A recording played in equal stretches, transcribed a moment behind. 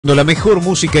La mejor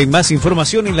música y más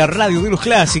información en la radio de los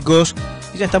clásicos.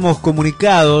 Ya estamos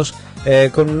comunicados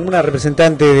con una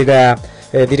representante de la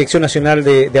Dirección Nacional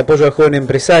de Apoyo al Joven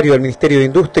Empresario del Ministerio de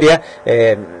Industria,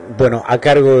 a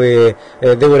cargo de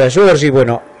Débora Giorgi.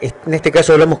 En este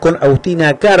caso hablamos con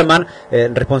Agustina Carman,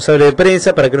 responsable de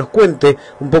prensa, para que nos cuente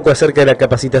un poco acerca de la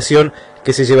capacitación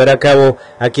que se llevará a cabo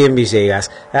aquí en Villegas.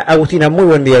 Agustina, muy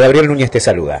buen día. Gabriel Núñez te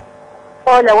saluda.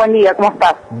 Hola, buen día, ¿cómo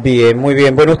estás? Bien, muy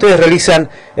bien. Bueno, ustedes realizan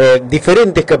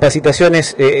diferentes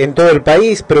capacitaciones en todo el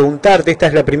país. Preguntarte, esta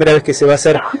es la primera vez que se va a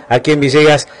hacer aquí en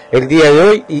Villegas el día de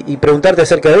hoy, y preguntarte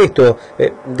acerca de esto.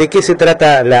 ¿De qué se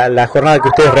trata la jornada que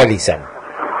ustedes realizan?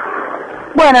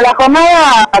 Bueno, la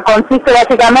jornada consiste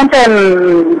básicamente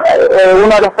en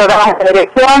uno de los programas de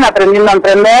dirección, Aprendiendo a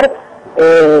Emprender.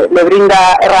 Le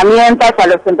brinda herramientas a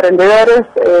los emprendedores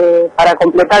para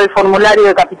completar el formulario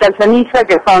de Capital Semilla,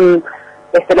 que son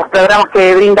los programas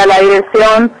que brinda la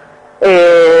dirección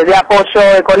de apoyo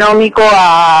económico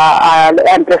a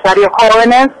empresarios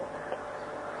jóvenes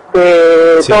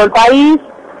de todo el país.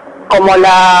 Como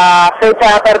la fecha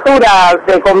de apertura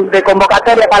de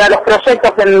convocatoria para los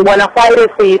proyectos en Buenos Aires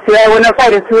y Ciudad de Buenos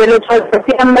Aires es el 8 de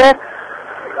septiembre,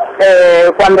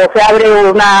 cuando se abre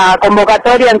una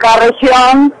convocatoria en cada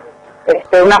región,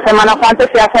 unas semanas antes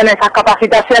se hacen esas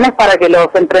capacitaciones para que los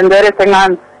emprendedores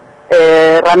tengan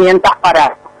herramientas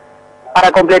para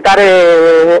completar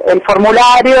el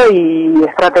formulario y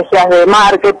estrategias de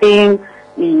marketing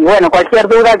y cualquier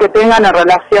duda que tengan en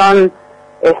relación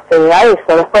a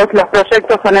eso. Después los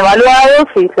proyectos son evaluados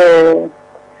y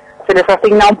se les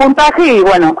asigna un puntaje y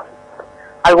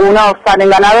algunos salen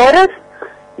ganadores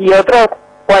y otros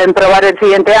pueden probar el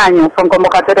siguiente año. Son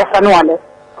convocatorias anuales.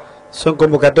 Son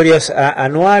convocatorias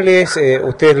anuales,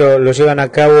 ustedes lo llevan a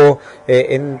cabo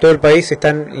en todo el país.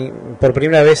 Están por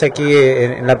primera vez aquí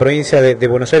en la provincia de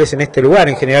Buenos Aires, en este lugar,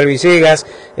 en General Villegas.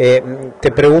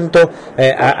 Te pregunto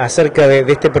acerca de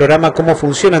este programa, ¿cómo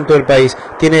funciona en todo el país?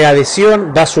 ¿Tiene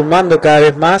adhesión? ¿Va sumando cada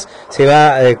vez más? ¿Se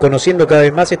va conociendo cada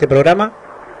vez más este programa?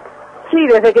 Sí,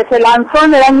 desde que se lanzó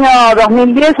en el año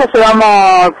 2010 ya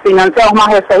llevamos financiados más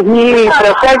de 6.000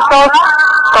 proyectos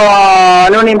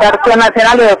con una inversión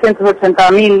nacional de 180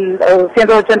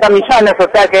 millones, o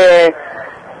sea que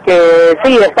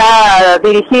sí, está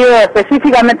dirigido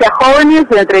específicamente a jóvenes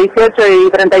de entre 18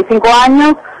 y 35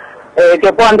 años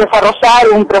que puedan desarrollar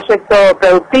un proyecto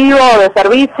productivo de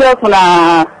servicios,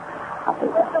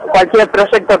 cualquier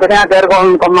proyecto que tenga que ver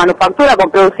con manufactura,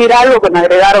 con producir algo, con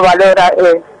agregar valor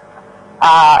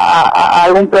a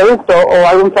algún producto o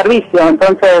algún servicio.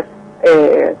 Entonces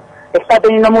está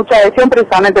teniendo mucha adhesión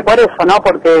precisamente por eso, ¿no?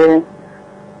 Porque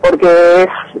es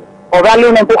o darle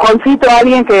un empujoncito a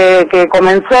alguien que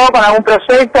comenzó con algún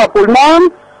proyecto a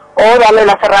pulmón, o darle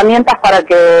las herramientas para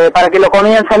que lo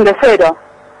comiencen de cero.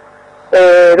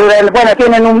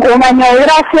 Tienen un año de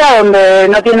gracia donde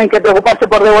no tienen que preocuparse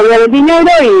por devolver el dinero,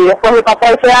 y después de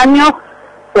pasar ese año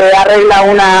se arregla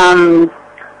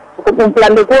un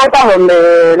plan de cuotas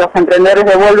donde los emprendedores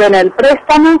devuelven el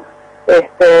préstamo.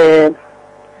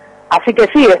 Así que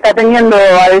sí, está teniendo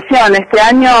adhesión. Este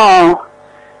año,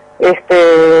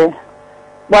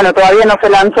 todavía no se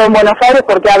lanzó en Buenos Aires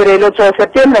porque abre el 8 de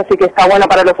septiembre, así que está bueno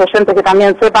para los oyentes que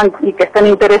también sepan y que estén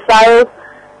interesados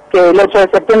que el 8 de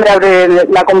septiembre abre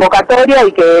la convocatoria,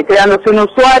 y que creándose un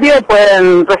usuario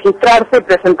pueden registrarse y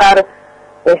presentar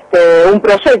un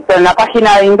proyecto. En la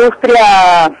página de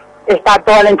industria está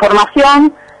toda la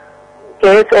información,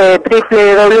 que es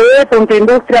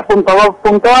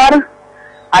www.industria.gov.ar.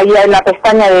 Ahí en la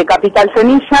pestaña de Capital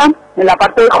Semilla, en la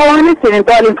parte de jóvenes, tienen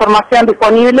toda la información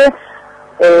disponible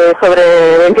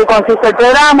sobre en qué consiste el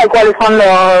programa y cuáles son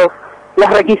los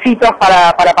requisitos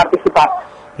para participar.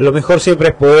 Lo mejor siempre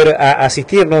es poder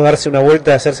asistir, no darse una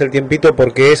vuelta, hacerse el tiempito,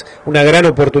 porque es una gran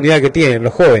oportunidad que tienen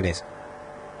los jóvenes.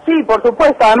 Sí, por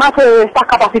supuesto. Además, estas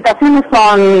capacitaciones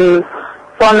son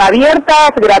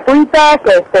abiertas, gratuitas.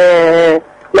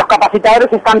 Los capacitadores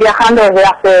están viajando desde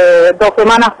hace 2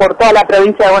 semanas por toda la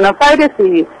provincia de Buenos Aires,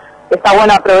 y está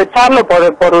bueno aprovecharlo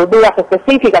por dudas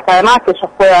específicas, además, que ellos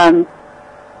puedan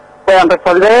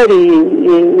resolver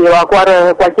y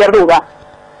evacuar cualquier duda.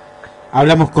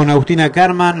 Hablamos con Agustina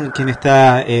Carman, quien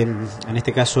está, en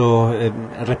este caso,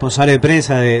 responsable de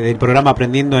prensa del programa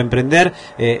Aprendiendo a Emprender.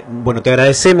 Te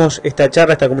agradecemos esta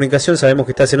charla, esta comunicación. Sabemos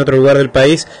que estás en otro lugar del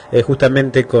país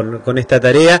justamente con esta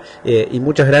tarea, y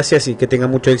muchas gracias, y que tenga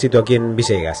mucho éxito aquí en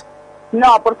Villegas.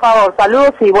 No, por favor,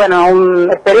 saludos, y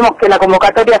esperemos que la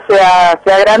convocatoria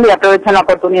sea grande y aprovechen la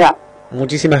oportunidad.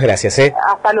 Muchísimas gracias.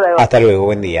 Hasta luego. Hasta luego,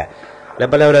 buen día. La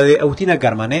palabra de Agustina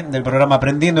Carman, del programa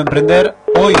Aprendiendo, Emprender.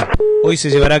 Hoy se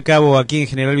llevará a cabo aquí en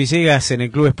General Villegas, en el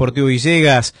Club Esportivo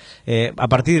Villegas, a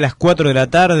partir de las 4 de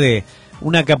la tarde,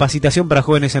 una capacitación para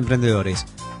jóvenes emprendedores.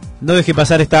 No deje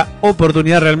pasar esta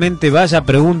oportunidad realmente, vaya,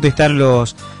 pregunte, están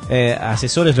los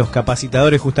asesores, los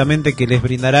capacitadores justamente que les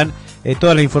brindarán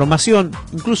toda la información.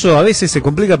 Incluso a veces se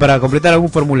complica para completar algún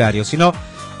formulario, sino,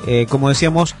 como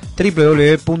decíamos,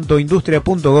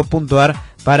 www.industria.gov.ar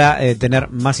para tener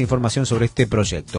más información sobre este proyecto.